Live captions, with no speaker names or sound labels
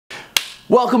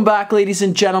Welcome back, ladies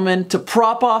and gentlemen, to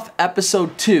Prop Off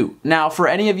Episode 2. Now, for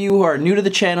any of you who are new to the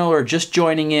channel or just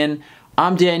joining in,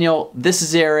 I'm Daniel, this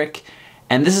is Eric,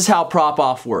 and this is how Prop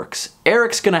Off works.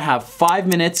 Eric's gonna have 5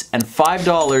 minutes and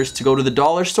 $5 to go to the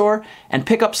dollar store and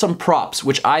pick up some props,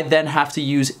 which I then have to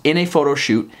use in a photo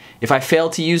shoot. If I fail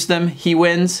to use them, he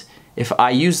wins. If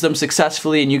I use them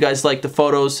successfully and you guys like the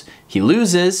photos, he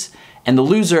loses, and the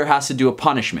loser has to do a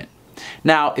punishment.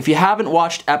 Now, if you haven't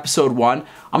watched episode 1,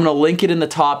 I'm gonna link it in the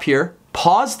top here.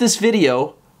 Pause this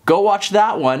video, go watch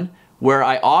that one, where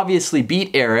I obviously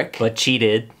beat Eric. But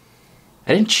cheated.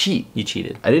 I didn't cheat. You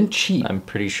cheated. I didn't cheat. I'm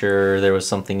pretty sure there was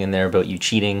something in there about you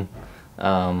cheating.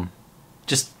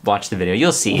 Just watch the video,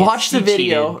 you'll see. Watch the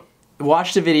video.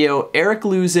 Watch the video. Eric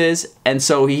loses, and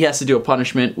so he has to do a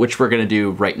punishment, which we're gonna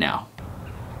do right now.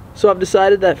 So I've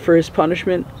decided that for his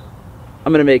punishment,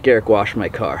 I'm gonna make Eric wash my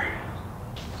car.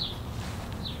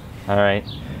 All right,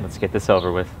 let's get this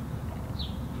over with.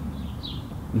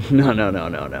 No.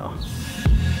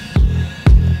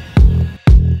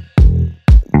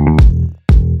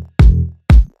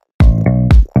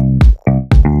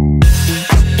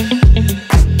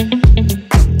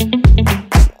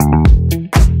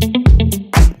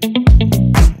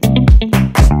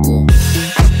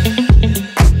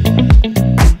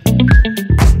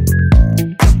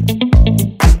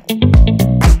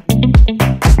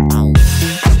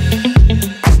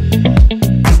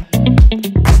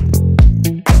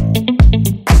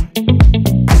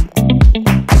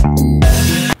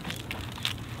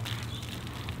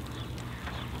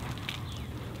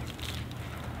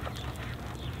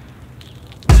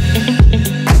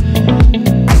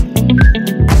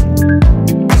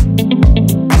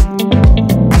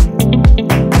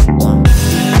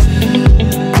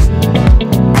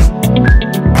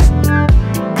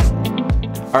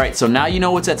 Alright, so now you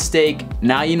know what's at stake,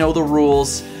 now you know the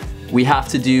rules. We have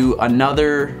to do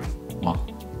another, well,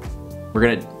 we're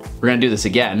gonna do this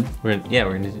again. We're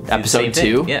gonna do episode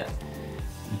 2. Yeah.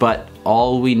 But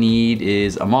all we need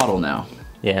is a model now.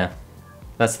 Yeah,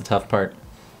 that's the tough part.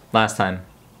 Last time,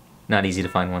 not easy to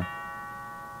find one.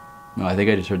 No, I think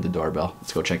I just heard the doorbell.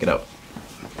 Let's go check it out.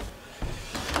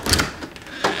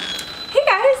 Hey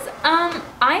guys,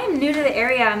 I am new to the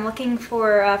area. I'm looking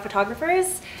for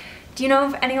photographers. Do you know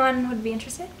if anyone would be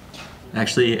interested?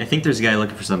 Actually, I think there's a guy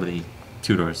looking for somebody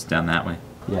 2 doors down that way.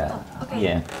 Yeah. Oh, okay.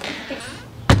 Yeah.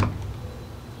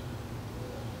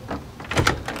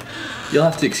 You'll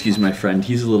have to excuse my friend,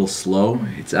 he's a little slow.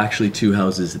 It's actually 2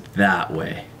 houses that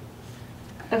way.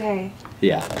 Okay.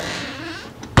 Yeah.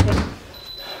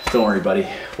 Don't worry, buddy.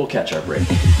 We'll catch our break.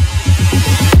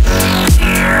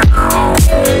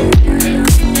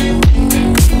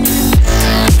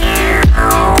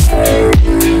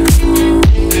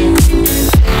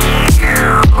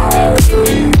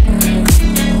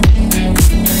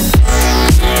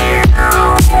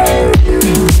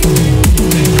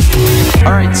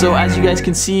 Alright, so as you guys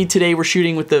can see, today we're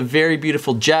shooting with the very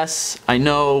beautiful Jess. I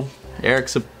know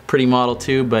Eric's a pretty model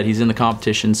too, but he's in the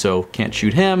competition, so can't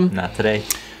shoot him. Not today.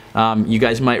 You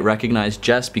guys might recognize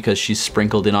Jess because she's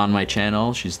sprinkled in on my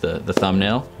channel. She's the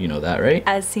thumbnail, you know that, right?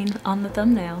 As seen on the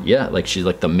thumbnail. Yeah, like she's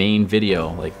like the main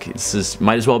video. Like this is,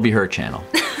 might as well be her channel,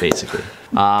 basically.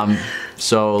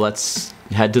 So let's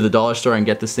head to the dollar store and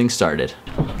get this thing started.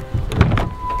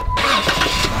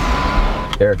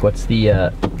 Eric, what's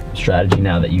the strategy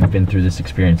now that you've been through this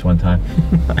experience one time?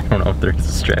 I don't know if there's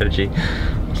a strategy.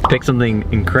 Just pick something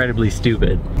incredibly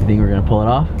stupid. You think we're gonna pull it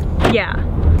off? Yeah,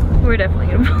 we're definitely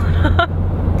gonna pull it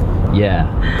off.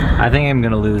 Yeah. I think I'm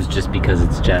gonna lose just because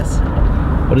it's Jess.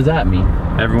 What does that mean?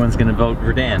 Everyone's gonna vote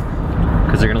for Dan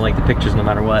because they're gonna like the pictures no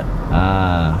matter what.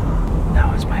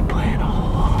 That was my plan all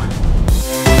along.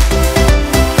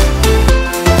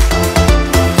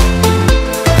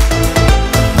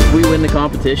 If we win the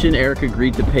competition, Eric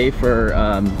agreed to pay for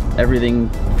everything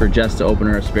for Jess to open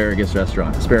her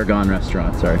asparagon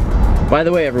restaurant, sorry. By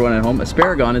the way, everyone at home,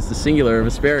 asparagon is the singular of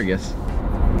asparagus.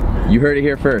 You heard it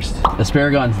here first.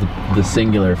 Asparagon's the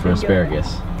singular for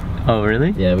asparagus. Oh,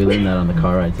 really? Yeah, we learned that on the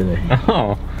car ride today.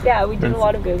 Oh. Yeah, we did a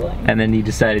lot of Googling. And then you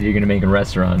decided you're gonna make a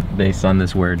restaurant based on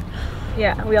this word.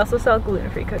 Yeah, we also sell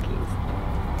gluten-free cookies.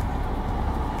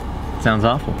 Sounds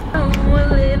awful.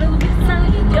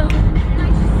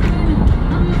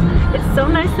 It's so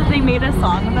nice that they made a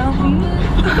song about me.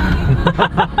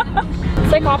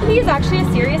 Psychopathy is actually a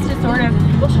serious disorder.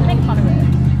 People should make fun of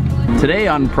it. Today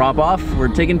on Prop Off, we're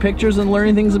taking pictures and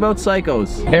learning things about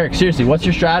psychos. Eric, seriously, what's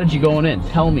your strategy going in?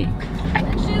 Tell me.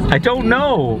 I don't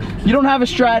know. You don't have a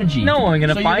strategy. No, I'm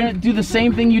gonna so find. You're gonna do the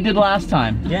same thing you did last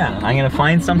time. Yeah, I'm gonna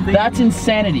find something. That's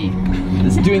insanity.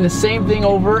 It's doing the same thing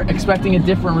over, expecting a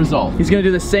different result. He's gonna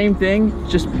do the same thing,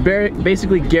 just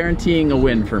basically guaranteeing a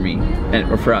win for me,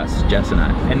 or for us, Jess and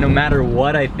I. And no matter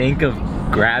what I think of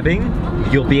grabbing,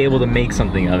 you'll be able to make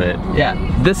something of it. Yeah,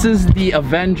 this is the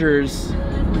Avengers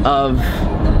of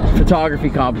photography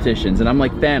competitions, and I'm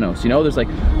like Thanos, you know, there's like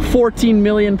 14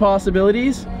 million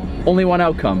possibilities, only one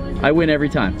outcome. I win every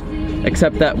time,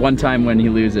 except that one time when he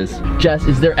loses. Jess,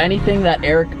 is there anything that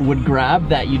Erik would grab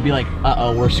that you'd be like,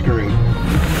 uh-oh, we're screwed?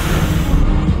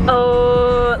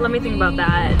 Oh, let me think about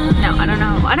that. No, I don't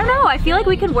know. I feel like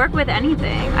we could work with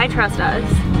anything. I trust us.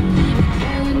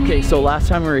 Okay, so last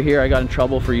time we were here, I got in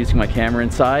trouble for using my camera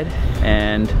inside,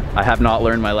 and I have not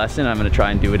learned my lesson. I'm gonna try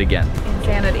and do it again.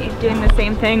 Insanity. Doing the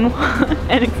same thing,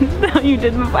 and how you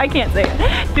did before. I can't say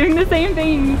it. Doing the same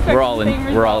thing. We're all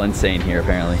insane here,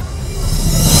 apparently.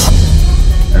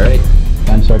 All right,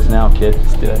 time starts now, kid.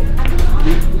 Let's do it.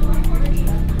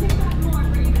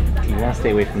 You want to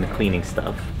stay away from the cleaning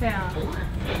stuff. Yeah.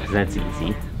 Because that's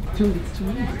easy. Dude, it's too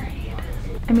worried.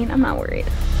 I mean, I'm not worried.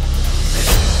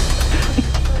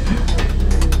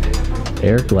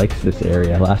 Erik likes this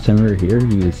area. Last time we were here,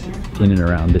 he was in and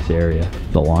around this area.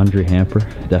 The laundry hamper,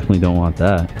 definitely don't want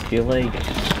that. I feel like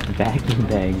vacuum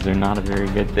bags are not a very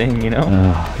good thing, you know?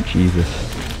 Oh, Jesus.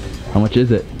 How much is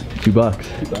it? $2.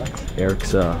 $2.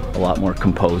 Erik's a lot more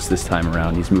composed this time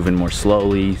around. He's moving more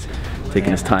slowly. He's taking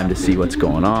his time to see what's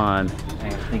going on.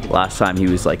 Last time he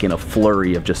was like in a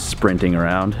flurry of just sprinting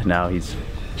around. Now he's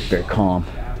very calm.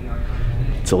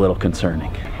 It's a little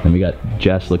concerning. And we got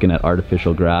Jess looking at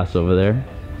artificial grass over there.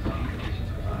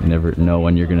 You never know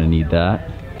when you're gonna need that.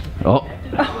 Oh,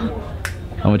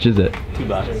 how much is it?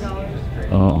 $2.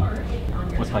 Oh.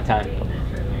 What's my time?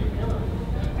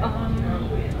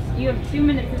 You have 2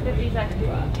 minutes and 50 seconds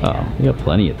left. Oh, you got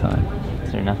plenty of time.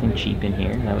 Is there nothing cheap in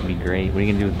here? That would be great. What are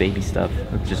you gonna do with baby stuff?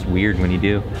 It's just weird when you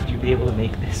do. Would you be able to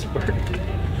make this work?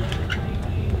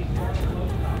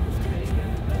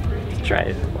 Let's try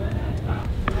it.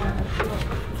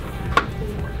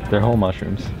 They're whole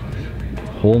mushrooms.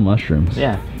 Whole mushrooms?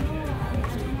 Yeah.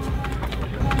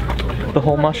 The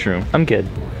whole mushroom. I'm good.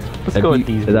 Let's go with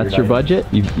these. That's your budget?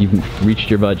 You've reached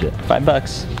your budget.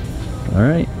 $5. All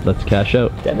right, let's cash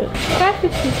out. Debit.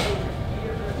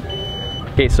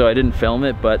 Okay, so I didn't film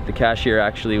it, but the cashier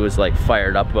actually was like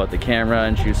fired up about the camera,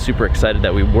 and she was super excited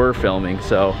that we were filming,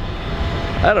 so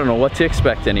I don't know what to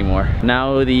expect anymore.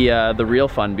 Now the real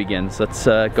fun begins. Let's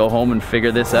go home and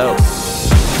figure this out.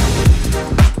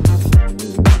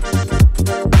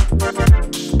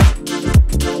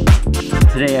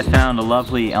 Today I found a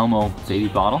lovely Elmo baby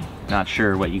bottle. Not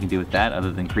sure what you can do with that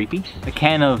other than creepy. A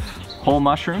can of whole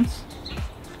mushrooms.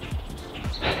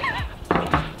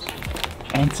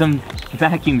 And some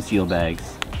vacuum seal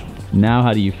bags. Now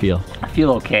how do you feel? I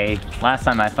feel okay. Last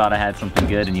time I thought I had something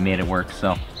good and you made it work,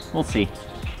 so we'll see.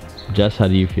 Jess, how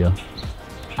do you feel?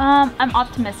 I'm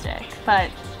optimistic,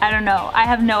 but I don't know. I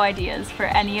have no ideas for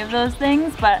any of those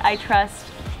things, but I trust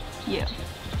you.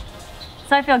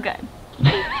 So I feel good.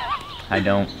 I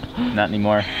don't. Not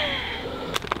anymore. I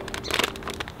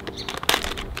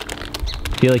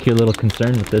feel like you're a little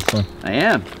concerned with this one. I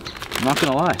am. I'm not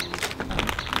gonna lie.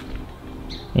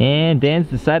 And Dan's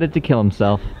decided to kill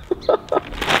himself.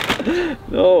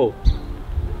 No.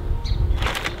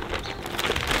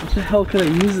 What the hell could I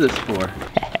use this for?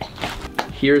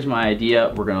 Here's my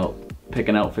idea. We're gonna pick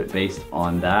an outfit based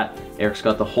on that. Erik's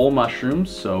got the whole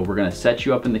mushrooms, so we're gonna set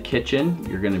you up in the kitchen.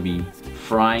 You're gonna be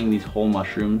frying these whole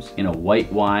mushrooms in a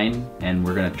white wine, and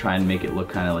we're gonna try and make it look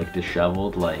kind of like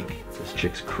disheveled, like this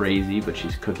chick's crazy, but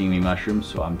she's cooking me mushrooms,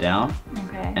 so I'm down.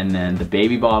 Okay. And then the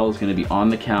baby bottle is gonna be on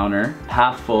the counter,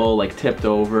 half full, like tipped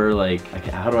over, like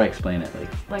how do I explain it?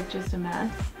 Like just a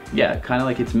mess? Yeah, kind of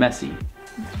like it's messy.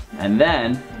 And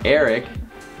then Erik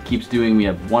keeps doing me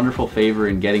a wonderful favor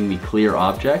in getting me clear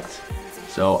objects.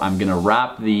 So I'm gonna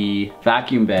wrap the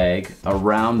vacuum bag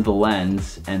around the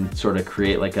lens and sort of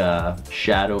create like a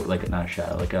shadow, like not a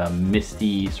shadow, like a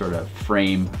misty sort of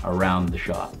frame around the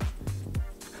shot.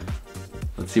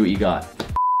 Let's see what you got.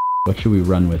 What should we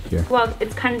run with here? Well,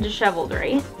 it's kind of disheveled,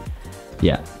 right?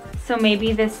 Yeah. So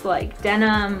maybe this like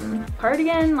denim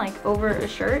cardigan, like over a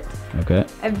shirt. Okay.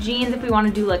 I have jeans if we want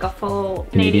to do like a full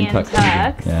Canadian Canadian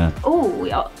tux. tux. Yeah.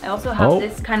 Oh, I also have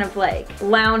this kind of like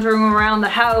lounge room around the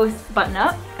house button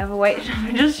up. I have a white,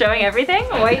 just showing everything,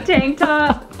 a white tank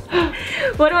top.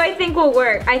 What do I think will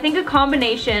work? I think a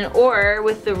combination or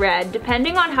with the red,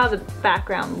 depending on how the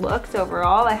background looks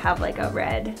overall, I have like a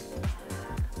red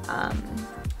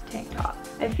tank top.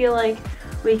 I feel like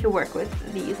we could work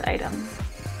with these items.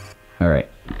 All right.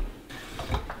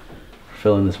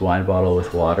 Filling this wine bottle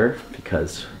with water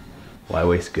because why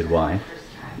waste good wine?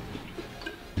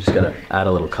 Just gotta add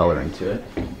a little coloring to it.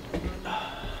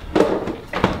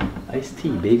 Iced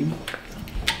tea, baby.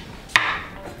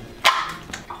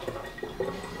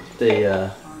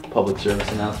 A public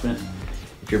service announcement.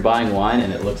 If you're buying wine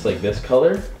and it looks like this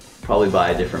color, probably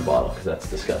buy a different bottle because that's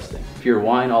disgusting. If your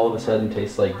wine all of a sudden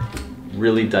tastes like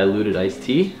really diluted iced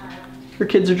tea, your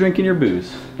kids are drinking your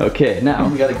booze. Okay, now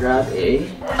we gotta grab a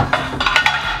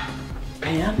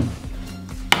pan.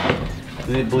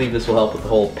 I believe this will help with the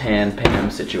whole pan-Pam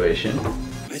situation.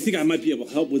 I think I might be able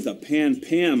to help with the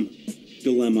pan-Pam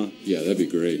dilemma. Yeah, that'd be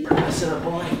great. Set up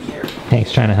line here.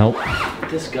 Hank's trying to help.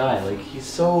 This guy, like, he's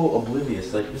so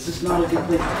oblivious. Like, this is not a good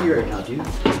place to be right now, dude.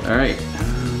 All right.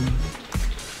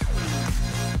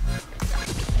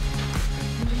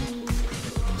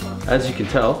 As you can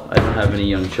tell, I don't have any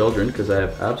young children because I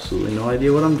have absolutely no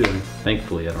idea what I'm doing.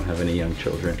 Thankfully, I don't have any young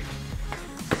children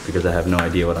because I have no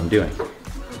idea what I'm doing.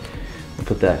 I'll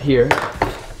put that here.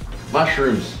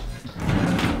 Mushrooms.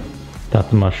 Thought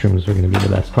the mushrooms were going to be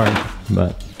the best part,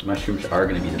 but... Mushrooms are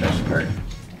going to be the best part.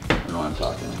 I don't know why I'm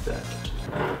talking like that.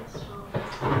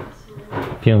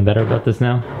 Feeling better about this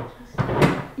now?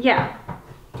 Yeah.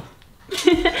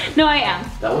 No, I am.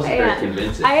 That wasn't very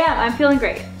convincing. I am. I'm feeling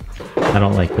great. I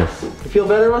don't like this. You feel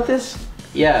better about this?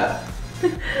 Yeah.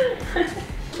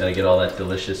 Gotta get all that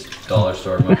delicious dollar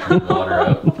store mushroom water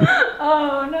out.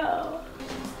 Oh no.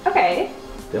 Okay.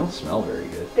 They don't smell very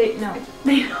good. They don't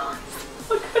smell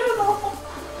good at all.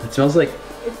 It smells like...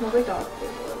 It smells like dog food.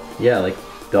 Yeah, like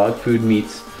dog food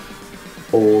meets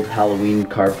old Halloween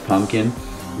carved pumpkin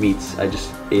meets I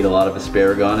just ate a lot of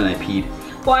asparagus and I peed.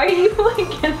 Why are you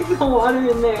like getting the water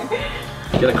in there?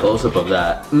 Get a close-up of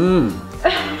that. Mmm.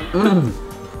 Mmm.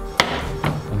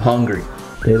 I'm hungry.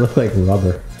 They look like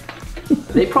rubber.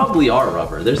 They probably are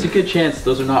rubber. There's a good chance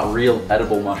those are not real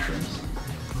edible mushrooms.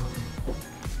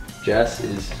 Jess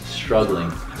is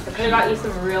struggling. I could have got you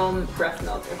some real breast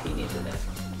milk if you needed it.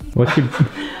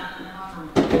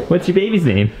 What's your baby's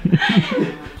name?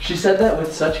 She said that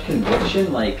with such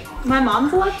conviction, like... My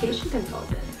mom's a lactation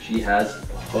consultant. She has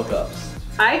hookups.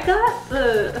 I got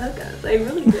the hookups, I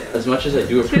really do. As much as I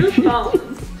do appreciate... 2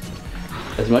 phones.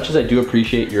 As much as I do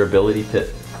appreciate your ability to...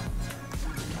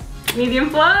 Medium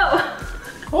flow.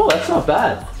 Oh, that's not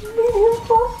bad. Medium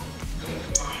flow.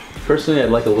 Personally, I'd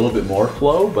like a little bit more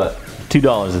flow, but...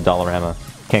 $2 at Dollarama.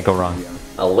 Can't go wrong.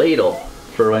 A ladle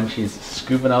for when she's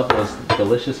scooping out those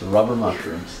delicious rubber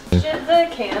mushrooms. Should the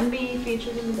can be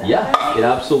featured in the back? Yeah, it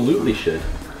absolutely should.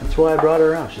 That's why I brought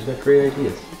her around. She's got great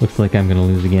ideas. Looks like I'm gonna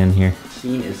lose again here.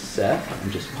 Scene is set.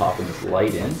 I'm just popping this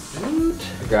light in.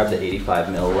 I grabbed the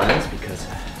 85mm lens because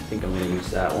I think I'm gonna use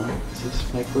that one. Does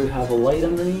this microwave have a light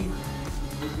underneath?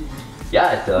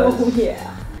 Yeah, it does. Oh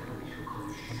yeah.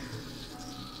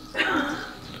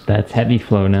 That's heavy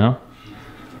flow now.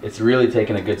 It's really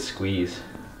taking a good squeeze.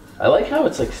 I like how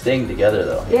it's like staying together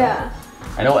though. Yeah.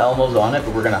 I know Elmo's on it,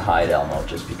 but we're gonna hide Elmo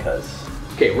just because.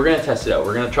 Okay, we're gonna test it out.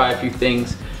 We're gonna try a few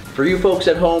things. For you folks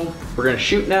at home, we're gonna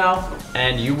shoot now,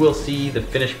 and you will see the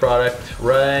finished product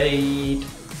right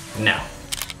now.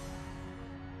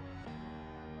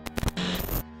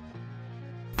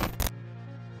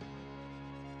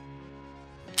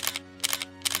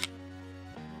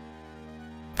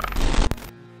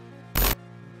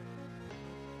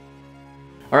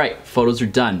 All right, photos are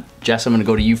done. Jess, I'm gonna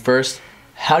go to you first.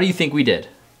 How do you think we did?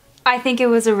 I think it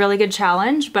was a really good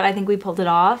challenge, but I think we pulled it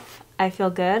off. I feel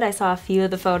good. I saw a few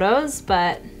of the photos,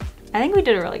 but I think we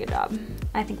did a really good job.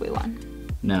 I think we won.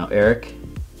 Now, Eric,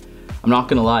 I'm not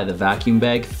gonna lie, the vacuum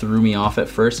bag threw me off at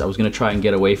first. I was gonna try and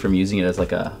get away from using it as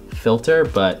like a filter,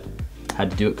 but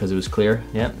had to do it because it was clear.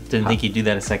 Yep, didn't think you'd do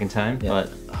that a second time, Yeah.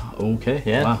 but Okay,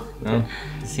 yeah. wow. No. Okay.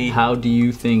 See, How do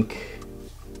you think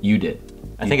you did?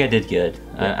 I think I did good.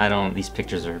 I don't, these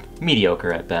pictures are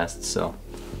mediocre at best, so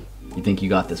You think you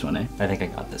got this one, eh? I think I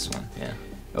got this one, yeah.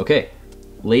 Okay,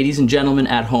 ladies and gentlemen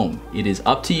at home, it is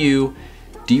up to you.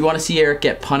 Do you want to see Eric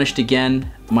get punished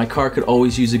again? My car could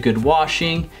always use a good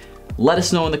washing. Let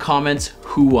us know in the comments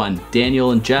who won,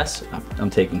 Daniel and Jess. I'm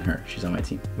taking her, she's on my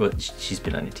team. Well, she's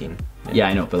been on your team. Yeah,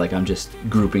 I know, but like I'm just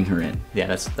grouping her in. Yeah,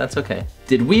 that's okay.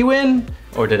 Did we win?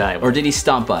 Or did I win? Or did he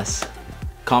stomp us?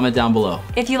 Comment down below.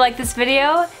 If you like this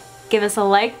video, give us a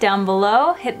like down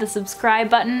below, hit the subscribe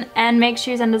button, and make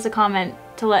sure you send us a comment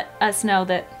to let us know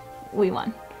that we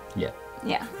won. Yeah.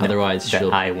 Yeah. Otherwise, that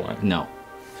she'll... I won. No.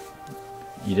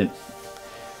 You didn't.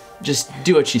 Just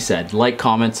do what she said. Like,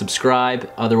 comment,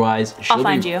 subscribe. Otherwise, she'll I'll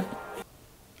find you.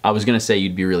 I was gonna say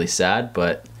you'd be really sad,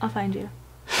 but I'll find you.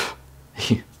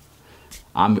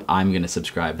 I'm gonna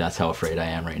subscribe. That's how afraid I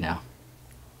am right now.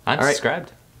 I'm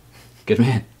subscribed. Good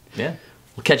man. Yeah.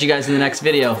 We'll catch you guys in the next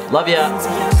video. Love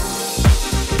ya.